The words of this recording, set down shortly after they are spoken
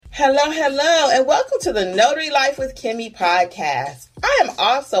Hello, and welcome to the Notary Life with Kimmy podcast. I am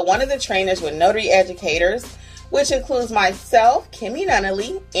also one of the trainers with Notary Educators, which includes myself, Kimmy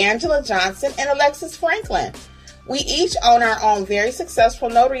Nunnally, Angela Johnson, and Alexis Franklin. We each own our own very successful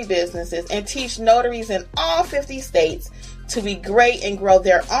notary businesses and teach notaries in all 50 states to be great and grow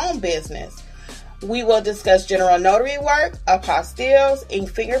their own business. We will discuss general notary work, apostilles,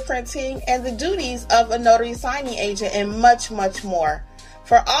 ink fingerprinting, and the duties of a notary signing agent, and much, much more.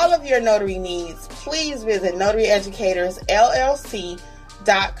 For all of your notary needs, please visit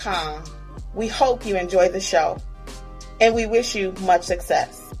notaryeducatorsllc.com. We hope you enjoy the show, and we wish you much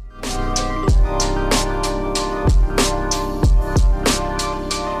success.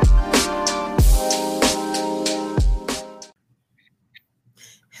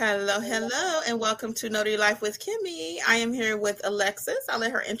 Hello, and welcome to Notary Life with Kimmy. I am here with Alexis. I'll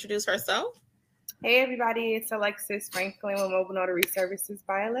let her introduce herself. Hey everybody, it's Alexis Franklin with Mobile Notary Services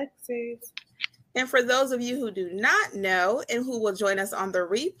by Alexis. And for those of you who do not know and who will join us on the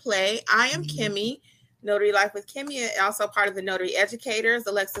replay, I am Kimmy, Notary Life with Kimmy, also part of the Notary Educators.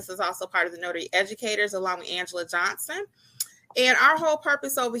 Alexis is also part of the Notary Educators along with Angela Johnson. And our whole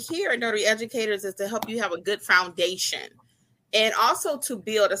purpose over here at Notary Educators is to help you have a good foundation and also to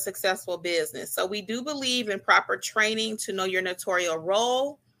build a successful business. So we do believe in proper training to know your notarial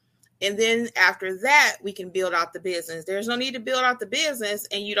role. And then after that, we can build out the business. There's no need to build out the business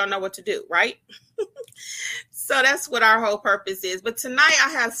and you don't know what to do, right? So that's what our whole purpose is. But tonight I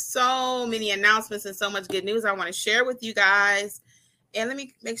have so many announcements and so much good news I want to share with you guys. And let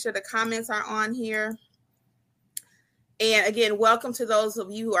me make sure the comments are on here. And again, welcome to those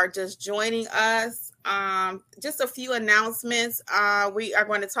of you who are just joining us. Just a few announcements we are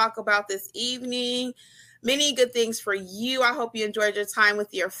going to talk about this evening. Many good things for you. I hope you enjoyed your time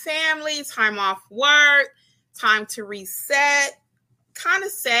with your family, time off work, time to reset. Kind of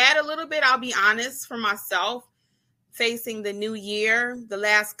sad a little bit, I'll be honest, for myself, facing the new year. The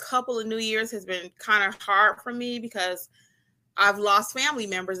last couple of New Year's has been kind of hard for me because I've lost family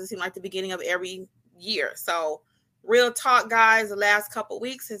members. It seemed like the beginning of every year. So real talk, guys, the last couple of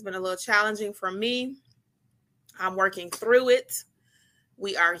weeks has been a little challenging for me. I'm working through it.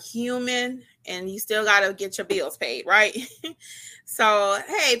 We are human, and you still got to get your bills paid, right? So,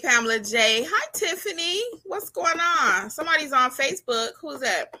 hey, Pamela J. Hi, Tiffany. What's going on? Somebody's on Facebook. Who's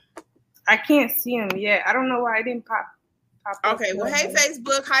that? I can't see him yet. I don't know why I didn't pop Okay, well, hey,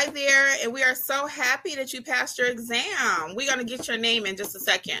 Facebook. Hi there. And we are so happy that you passed your exam. We're going to get your name in just a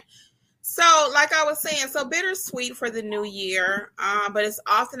second. So, like I was saying, so bittersweet for the new year, but it's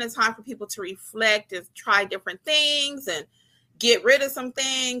often a time for people to reflect and try different things and get rid of some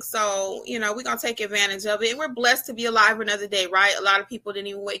things. So, we're going to take advantage of it. And we're blessed to be alive another day, right? A lot of people didn't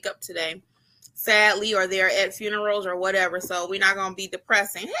even wake up today, sadly, or they're at funerals or whatever. So we're not going to be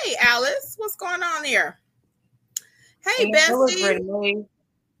depressing. Hey, Alice, what's going on there? Hey, Bessie.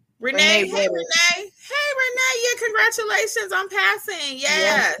 Renee. Hey, Renee. Hey, Renee. Yeah, congratulations on passing.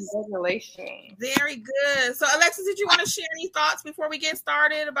 Yes. Congratulations. Very good. So, Alexis, did you want to share any thoughts before we get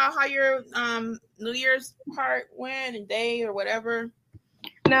started about how your New Year's part went and day or whatever?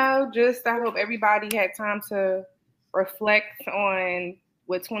 No, just I hope everybody had time to reflect on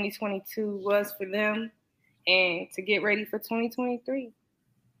what 2022 was for them and to get ready for 2023.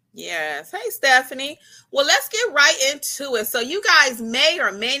 Yes. Hey, Stephanie. Well, let's get right into it. So you guys may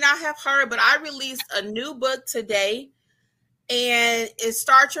or may not have heard, but I released a new book today, and it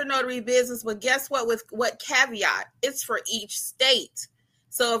Start Your Notary Business. But guess what? With what caveat? It's for each state.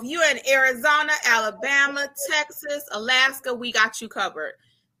 So if you're in Arizona, Alabama, Texas, Alaska, we got you covered.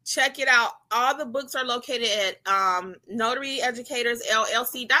 Check it out. All the books are located at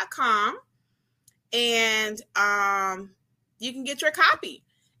notaryeducatorsllc.com, and you can get your copy.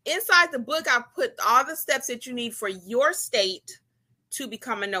 Inside the book, I put all the steps that you need for your state to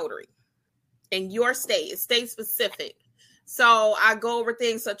become a notary. In your state, it's state specific. So I go over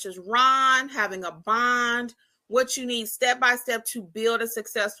things such as RON, having a bond, what you need step by step to build a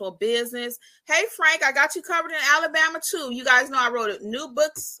successful business. Hey, Frank, I got you covered in Alabama too. You guys know I wrote new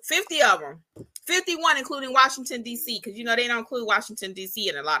books, 50 of them, 51, including Washington, D.C., because, they don't include Washington, D.C.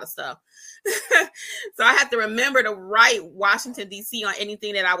 in a lot of stuff. So I have to remember to write Washington, D.C. on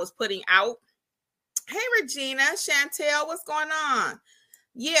anything that I was putting out. Hey, Regina, Chantel, what's going on?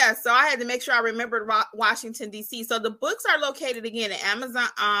 Yeah, so I had to make sure I remembered Washington, D.C. So the books are located again at Amazon.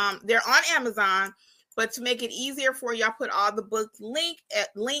 They're on Amazon, but to make it easier for you, I put all the book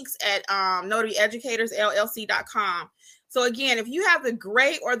links at notaryeducatorsllc.com. So again, if you have the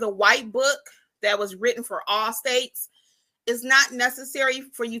gray or the white book that was written for all states, it's not necessary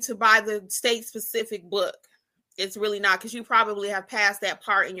for you to buy the state-specific book. It's really not, because you probably have passed that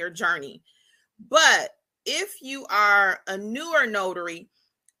part in your journey. But if you are a newer notary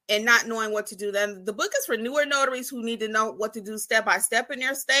and not knowing what to do, then the book is for newer notaries who need to know what to do step by step in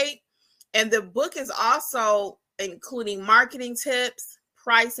their state. And the book is also including marketing tips,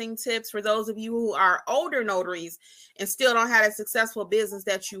 pricing tips for those of you who are older notaries and still don't have a successful business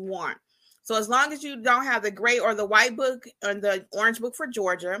that you want. So as long as you don't have the gray or the white book or the orange book for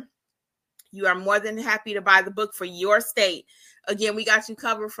Georgia, you are more than happy to buy the book for your state. Again, we got you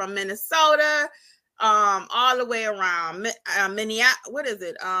covered from Minnesota, all the way around Minneapolis. What is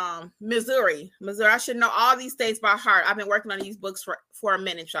it? Missouri. I should know all these states by heart. I've been working on these books for a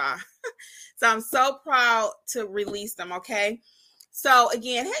minute, y'all. So I'm so proud to release them. Okay. So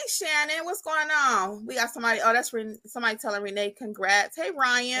again, hey Shannon, what's going on? We got somebody. Oh, that's somebody telling Renee congrats. Hey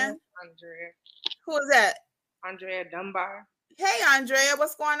Ryan. Andrea. Who is that? Andrea Dunbar. Hey Andrea,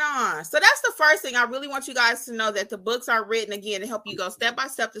 what's going on? So that's the first thing. I really want you guys to know that the books are written again to help you go step by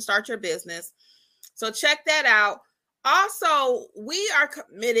step to start your business. So check that out. Also, we are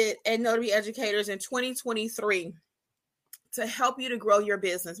committed at Notary Educators in 2023 to help you to grow your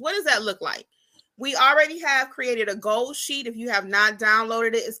business. What does that look like? We already have created a goal sheet. If you have not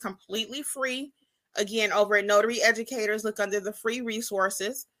downloaded it, it's completely free. Again, over at Notary Educators, look under the free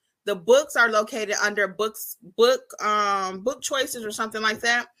resources. The books are located under book choices or something like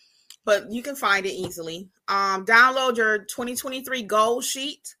that, but you can find it easily. Download your 2023 goal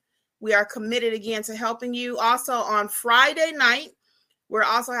sheet. We are committed again to helping you. Also on Friday night, we're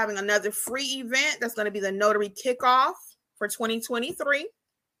also having another free event. That's going to be the Notary Kickoff for 2023.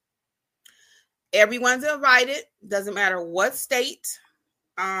 Everyone's invited. Doesn't matter what state,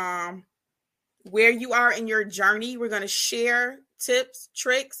 where you are in your journey. We're going to share tips,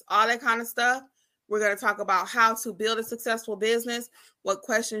 tricks, all that kind of stuff. We're going to talk about how to build a successful business, what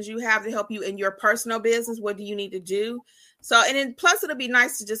questions you have to help you in your personal business. What do you need to do? So, and then plus it'll be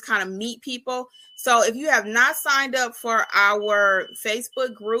nice to just kind of meet people. So if you have not signed up for our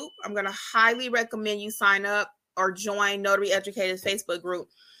Facebook group, I'm going to highly recommend you sign up or join Notary Educators Facebook group,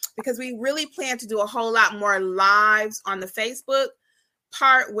 because we really plan to do a whole lot more lives on the Facebook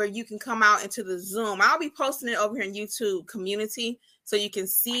part where you can come out into the Zoom. I'll be posting it over here in YouTube community so you can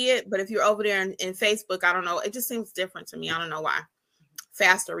see it. But if you're over there in Facebook, I don't know. It just seems different to me. I don't know why.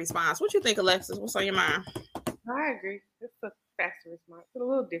 Faster response. What you think, Alexis? What's on your mind? I agree. It's a faster response. It's a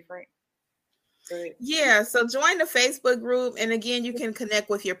little different. But yeah. So join the Facebook group. And again, you can connect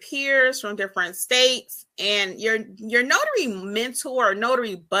with your peers from different states, and your notary mentor or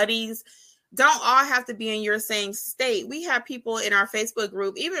notary buddies don't all have to be in your same state. We have people in our Facebook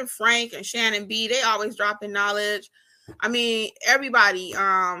group, even Frank and Shannon B, they always drop in knowledge. I mean, everybody,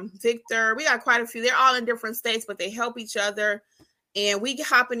 Victor, we got quite a few. They're all in different states, but they help each other. And we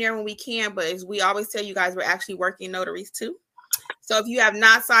hop in there when we can. But as we always tell you guys, we're actually working notaries too. So if you have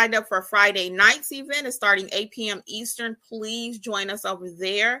not signed up for Friday night's event, it's starting 8 p.m. Eastern. Please join us over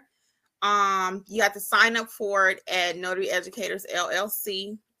there. You have to sign up for it at Notary Educators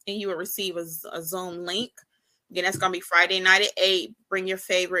LLC. And you will receive a Zoom link. Again, that's going to be Friday night at 8. Bring your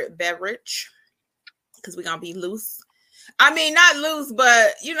favorite beverage, because we're going to be loose. I mean, not loose,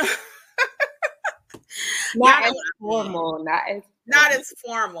 but, you know. not as formal. Not as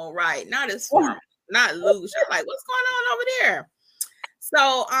formal, right. Not as formal. Not loose. You're like, what's going on over there?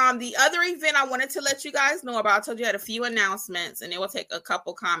 So the other event I wanted to let you guys know about, I told you I had a few announcements, and it will take a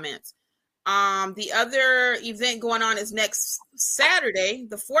couple comments. The other event going on is next Saturday,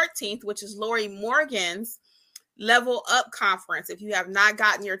 the 14th, which is Lori Morgan's Level Up Conference. If you have not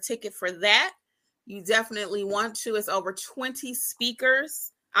gotten your ticket for that, you definitely want to. It's over 20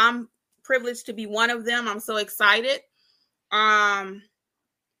 speakers. I'm privileged to be one of them. I'm so excited. I'm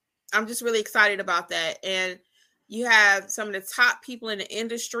just really excited about that. And you have some of the top people in the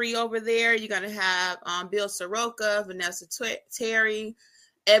industry over there. You're going to have Bill Soroka, Vanessa Terry,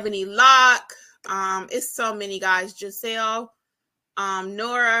 Ebony Locke. It's so many guys. Giselle,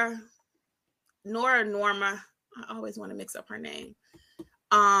 Norma. I always want to mix up her name.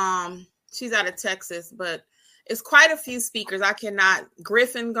 She's out of Texas, but it's quite a few speakers. I cannot.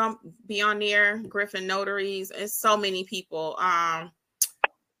 Griffin gonna be on there. Griffin Notaries. It's so many people.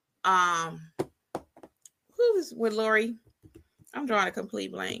 Who was with Lori? I'm drawing a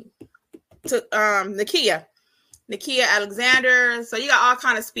complete blank. To Nakia Alexander. So you got all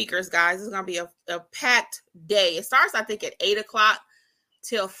kind of speakers, guys. It's gonna be a packed day. It starts, I think, at 8:00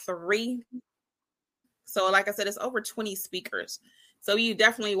 till 3. So like I said, it's over 20 speakers. So you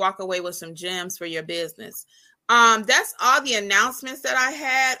definitely walk away with some gems for your business. That's all the announcements that I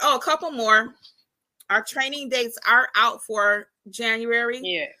had. Oh, a couple more. Our training dates are out for January.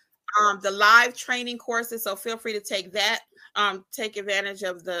 Yeah. The live training courses. So feel free to take that. Take advantage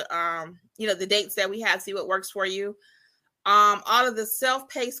of the the dates that we have. See what works for you. All of the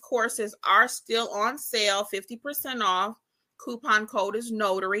self-paced courses are still on sale, 50% off. Coupon code is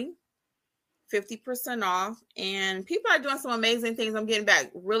Notary, 50% off. And people are doing some amazing things. I'm getting back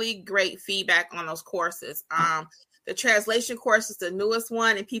really great feedback on those courses. The translation course is the newest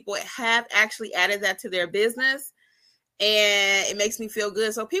one, and people have actually added that to their business. And it makes me feel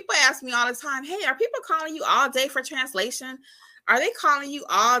good. So people ask me all the time, hey, are people calling you all day for translation? Are they calling you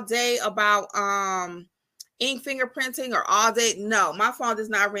all day about ink fingerprinting or all day? No, my phone does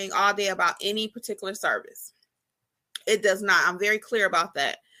not ring all day about any particular service. It does not. I'm very clear about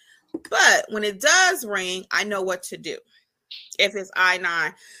that. But when it does ring, I know what to do if it's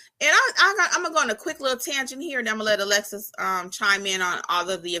I-9. And I'm gonna go on a quick little tangent here, and I'm gonna let Alexis chime in on all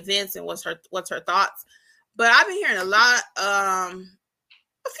of the events and what's her thoughts. But I've been hearing a lot, a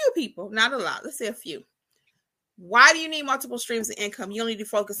few people, not a lot, let's say a few. Why do you need multiple streams of income? You only need to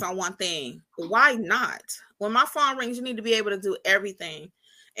focus on one thing. Why not? When my phone rings, you need to be able to do everything.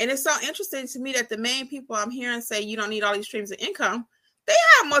 And it's so interesting to me that the main people I'm hearing say you don't need all these streams of income, they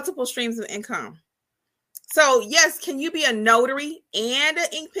have multiple streams of income. So yes, can you be a notary and an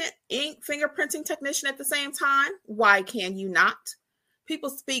ink fingerprinting technician at the same time? Why can you not? People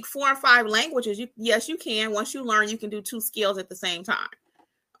speak 4 or 5 languages. Yes, you can. Once you learn, you can do 2 skills at the same time.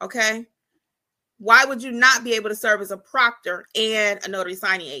 Okay. Why would you not be able to serve as a proctor and a notary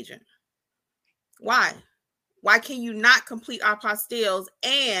signing agent? Why? Why can you not complete apostilles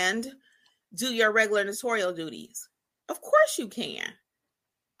and do your regular notarial duties? Of course you can.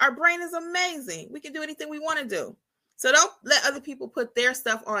 Our brain is amazing. We can do anything we want to do. So don't let other people put their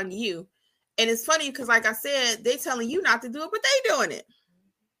stuff on you. And it's funny because, like I said, they're telling you not to do it, but they're doing it.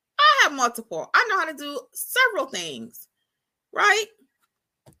 I have multiple. I know how to do several things, right?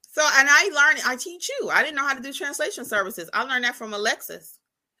 So, and I teach you. I didn't know how to do translation services. I learned that from Alexis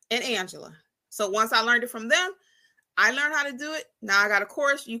and Angela. So once I learned it from them, I learned how to do it. Now I got a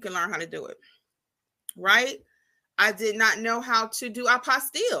course. You can learn how to do it, right? I did not know how to do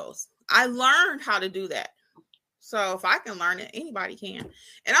apostilles. I learned how to do that. So if I can learn it, anybody can.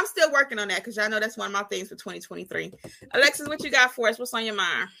 And I'm still working on that because y'all know that's one of my things for 2023. Alexis, what you got for us? What's on your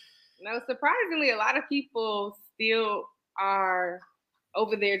mind? No, surprisingly, a lot of people still are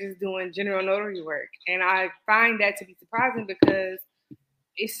over there just doing general notary work. And I find that to be surprising because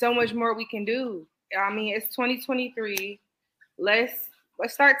it's so much more we can do. I mean, it's 2023. Let's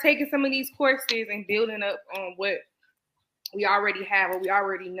start taking some of these courses and building up on what we already have, what we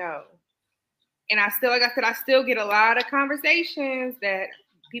already know. And I still get a lot of conversations that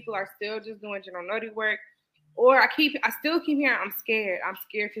people are still just doing general notary work. Or I still keep hearing, I'm scared. I'm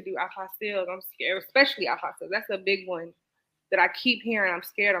scared to do apostilles. I'm scared, especially apostilles. That's a big one that I keep hearing. I'm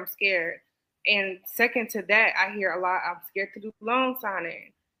scared. I'm scared. And second to that, I hear a lot, I'm scared to do loan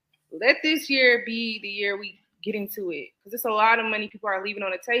signing. Let this year be the year we get into it. Because it's a lot of money people are leaving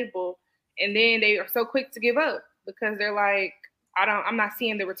on the table. And then they are so quick to give up because they're like, I'm not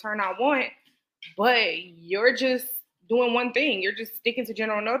seeing the return I want. But you're just doing one thing. You're just sticking to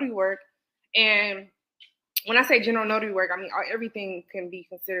general notary work. And when I say general notary work, I mean everything can be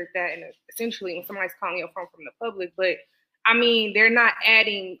considered that. And essentially, when somebody's calling you from the public, but I mean they're not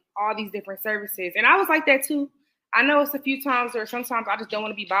adding all these different services. And I was like that too. I know it's a few times, or sometimes I just don't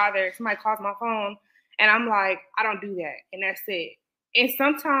want to be bothered. Somebody calls my phone, and I'm like, I don't do that, and that's it. And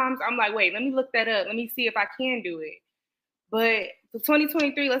sometimes I'm like, wait, let me look that up. Let me see if I can do it. But for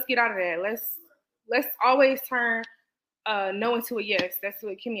 2023, let's get out of that. Let's always turn no into a yes. That's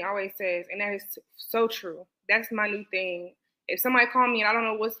what Kimmy always says, and that is so true. That's my new thing. If somebody call me and I don't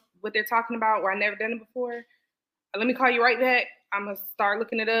know what they're talking about, or I never done it before, let me call you right back. I'm gonna start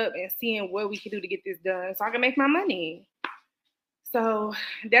looking it up and seeing what we can do to get this done, so I can make my money. So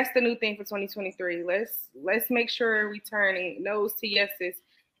that's the new thing for 2023. Let's make sure we turning no's to yeses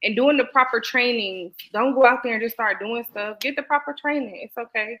and doing the proper training. Don't go out there and just start doing stuff. Get the proper training. It's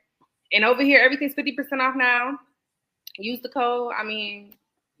okay. And over here, everything's 50% off now. Use the code. I mean,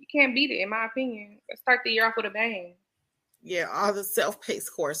 you can't beat it, in my opinion. Let's start the year off with a bang. Yeah, all the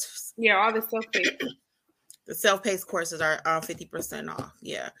self-paced courses. Yeah, all the self-paced. The self-paced courses are 50% off.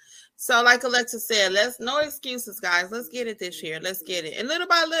 Yeah. So like Alexa said, no excuses, guys. Let's get it this year. Let's get it. And little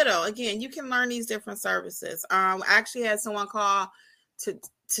by little, again, you can learn these different services. I actually had someone call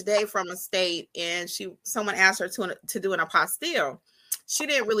today from a state, and someone asked her to do an apostille. She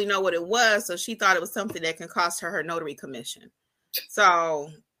didn't really know what it was, so she thought it was something that can cost her notary commission. So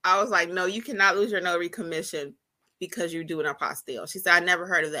I was like, no, you cannot lose your notary commission. because you do an apostille. She said, I never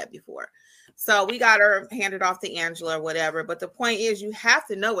heard of that before. So we got her handed off to Angela or whatever. But the point is, you have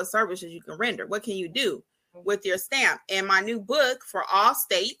to know what services you can render. What can you do with your stamp? And my new book for all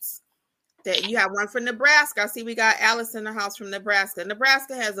states, that you have one for Nebraska. I see we got Alice in the house from Nebraska.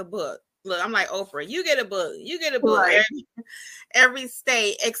 Nebraska has a book. Look, I'm like Oprah. You get a book. You get a book. Right. Every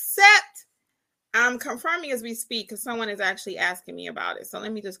state, except I'm confirming as we speak because someone is actually asking me about it. So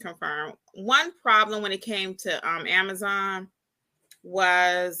let me just confirm. One problem when it came to Amazon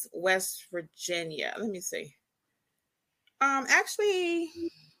was West Virginia. Let me see. Actually,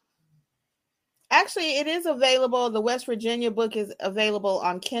 it is available. The West Virginia book is available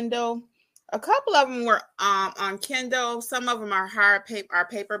on Kindle. A couple of them were on Kindle. Some of them are hard paper, are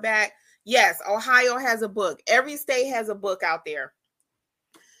paperback. Yes, Ohio has a book. Every state has a book out there.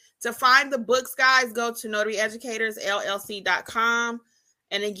 To find the books, guys, go to notaryeducatorsllc.com.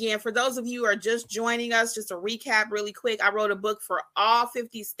 And again, for those of you who are just joining us, just a recap really quick, I wrote a book for all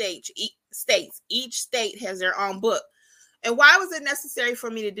 50 states. Each state has their own book. And why was it necessary for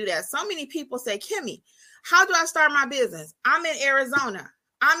me to do that? So many people say, Kimmy, how do I start my business? I'm in Arizona.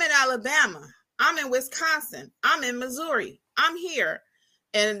 I'm in Alabama. I'm in Wisconsin. I'm in Missouri. I'm here.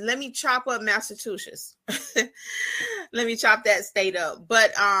 And let me chop up Massachusetts. Let me chop that state up.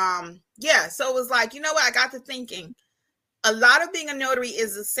 But yeah, so it was like, you know what? I got to thinking. A lot of being a notary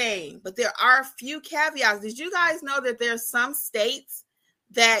is the same, but there are a few caveats. Did you guys know that there are some states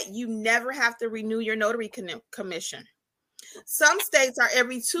that you never have to renew your notary commission? Some states are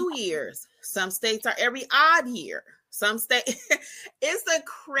every 2 years. Some states are every odd year. Some states, it's the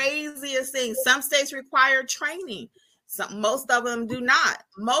craziest thing. Some states require training. Most of them do not.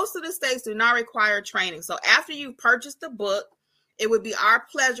 Most of the states do not require training. So after you purchase the book, it would be our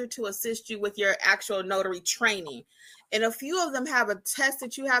pleasure to assist you with your actual notary training. And a few of them have a test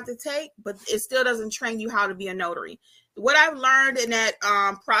that you have to take, but it still doesn't train you how to be a notary. What I've learned in that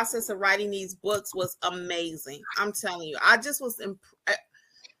process of writing these books was amazing. I'm telling you, I just was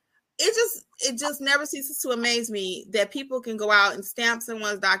it just never ceases to amaze me that people can go out and stamp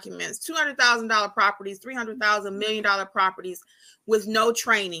someone's documents, $200,000 properties, $300,000, $1 million properties with no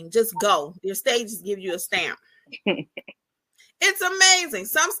training. Just go. Your state just give you a stamp. It's amazing.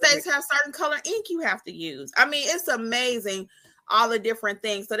 Some states have certain color ink you have to use. I mean, it's amazing, all the different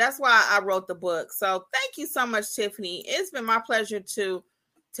things. So that's why I wrote the book. So thank you so much, Tiffany. It's been my pleasure to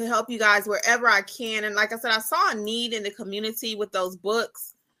help you guys wherever I can. And like I said, I saw a need in the community with those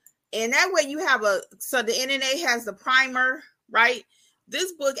books. And that way you have so the NNA has the primer, right?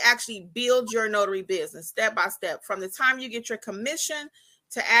 This book actually builds your notary business step by step, from the time you get your commission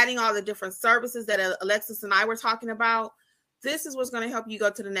to adding all the different services that Alexis and I were talking about. This is what's going to help you go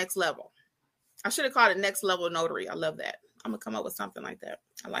to the next level. I should have called it Next Level Notary. I love that. I'm going to come up with something like that.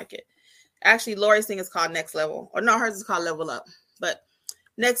 I like it. Actually, Lori's thing is called Next Level. Or no, hers is called Level Up. But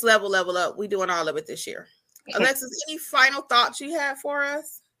Next Level, Level Up. We're doing all of it this year. Alexis, any final thoughts you have for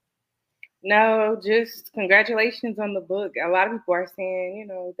us? No, just congratulations on the book. A lot of people are saying,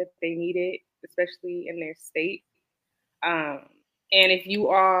 that they need it, especially in their state. And if you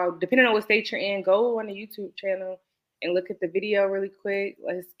are, depending on what state you're in, go on the YouTube channel and look at the video really quick.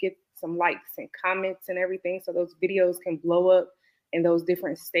 Let's get some likes and comments and everything so those videos can blow up in those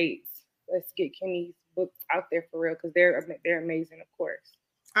different states. Let's get Kimmy's books out there for real, because they're amazing, of course.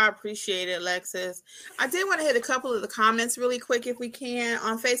 I appreciate it, Alexis. I did want to hit a couple of the comments really quick if we can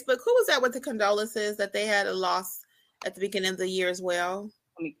on Facebook. Who was that with the condolences that they had a loss at the beginning of the year as well?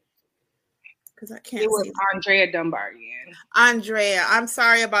 Because I can't. It was Andrea Dunbar. Andrea, I'm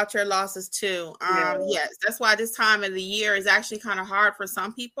sorry about your losses too. Yes, that's why this time of the year is actually kind of hard for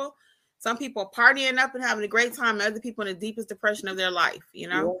some people. Some people partying up and having a great time, and other people in the deepest depression of their life,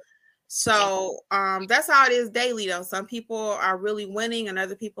 Yeah. So that's how it is daily, though. Some people are really winning and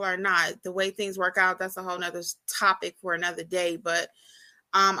other people are not. The way things work out, that's a whole nother topic for another day. But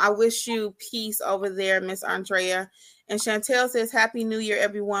I wish you peace over there, Miss Andrea. And Chantel says, Happy New Year,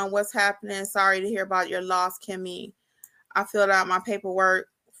 everyone. What's happening? Sorry to hear about your loss, Kimmy. I filled out my paperwork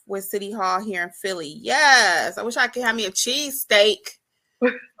with City Hall here in Philly. Yes. I wish I could have me a cheesesteak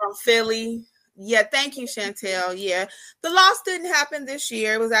from Philly. Yeah, thank you, Chantel. Yeah, the loss didn't happen this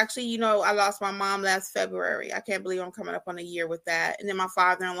year. It was actually, I lost my mom last February. I can't believe I'm coming up on a year with that. And then my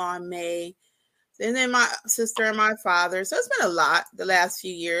father-in-law in May. And then my sister and my father. So it's been a lot the last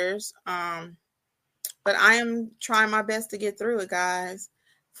few years. But I am trying my best to get through it, guys.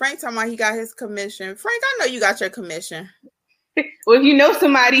 Frank talking about he got his commission. Frank, I know you got your commission. Well, if you know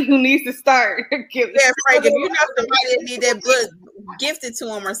somebody who needs to start. Frank, if you know somebody that need that book, gift it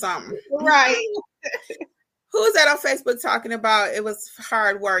to him or something. Right. Who's that on Facebook talking about it was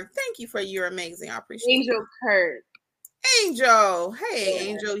hard work? Thank you for you're amazing. I appreciate Angel it. Kurt. Angel. Hey,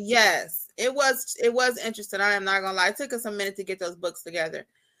 Angel. Yes, it was interesting. I am not gonna lie. It took us a minute to get those books together,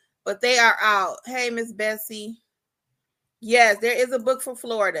 but they are out. Hey, Miss Bessie. Yes, there is a book for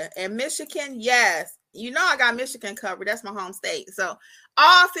Florida and Michigan. Yes, you know I got Michigan covered. That's my home state. So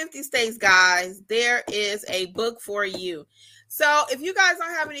all 50 states, guys, there is a book for you. So if you guys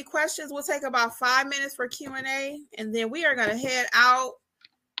don't have any questions, we'll take about 5 minutes for Q&A, and then we are going to head out.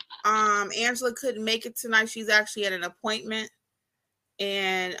 Angela couldn't make it tonight. She's actually at an appointment,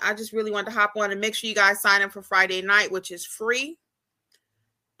 and I just really wanted to hop on and make sure you guys sign up for Friday night, which is free.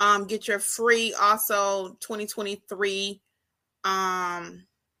 Get your free also 2023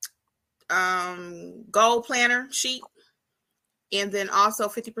 goal planner sheet, and then also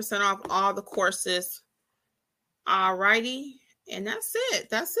 50% off all the courses. Alrighty, and that's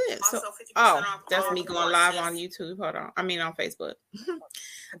it. Also, so, that's me going live on YouTube. Hold on, I mean on Facebook.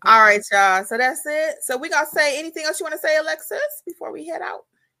 All right, y'all. So that's it. So we gonna say anything else you want to say, Alexis, before we head out?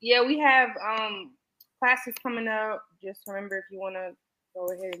 Yeah, we have classes coming up. Just remember, if you want to go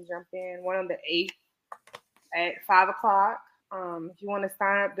ahead and jump in, one on the 8th at 5:00. If you want to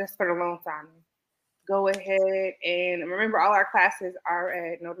sign up just for the loan signing, go ahead, and remember all our classes are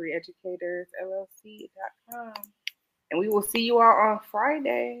at notaryeducatorsllc.com. And we will see you all on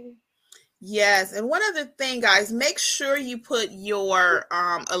Friday. Yes, and one other thing, guys, make sure you put your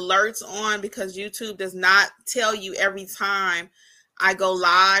alerts on, because YouTube does not tell you every time I go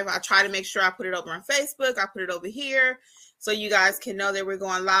live. I try to make sure I put it over on Facebook. I put it over here so you guys can know that we're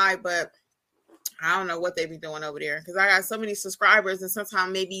going live, but I don't know what they be doing over there, because I got so many subscribers and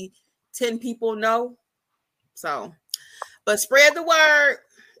sometimes maybe 10 people know. So, but spread the word.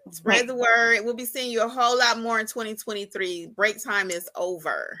 Spread the word. We'll be seeing you a whole lot more in 2023. Break time is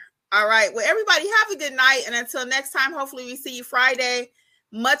over. All right. Well, everybody have a good night. And until next time, hopefully we see you Friday.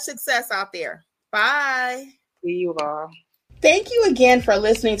 Much success out there. Bye. See you all. Thank you again for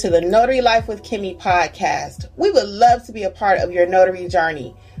listening to the Notary Life with Kimmy podcast. We would love to be a part of your notary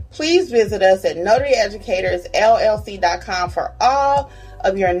journey. Please visit us at notaryeducatorsllc.com for all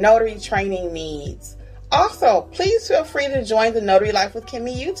of your notary training needs. Also, please feel free to join the Notary Life with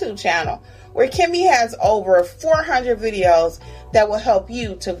Kimmy YouTube channel, where Kimmy has over 400 videos that will help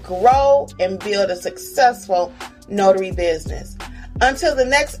you to grow and build a successful notary business. Until the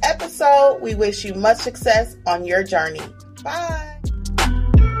next episode, we wish you much success on your journey. Bye.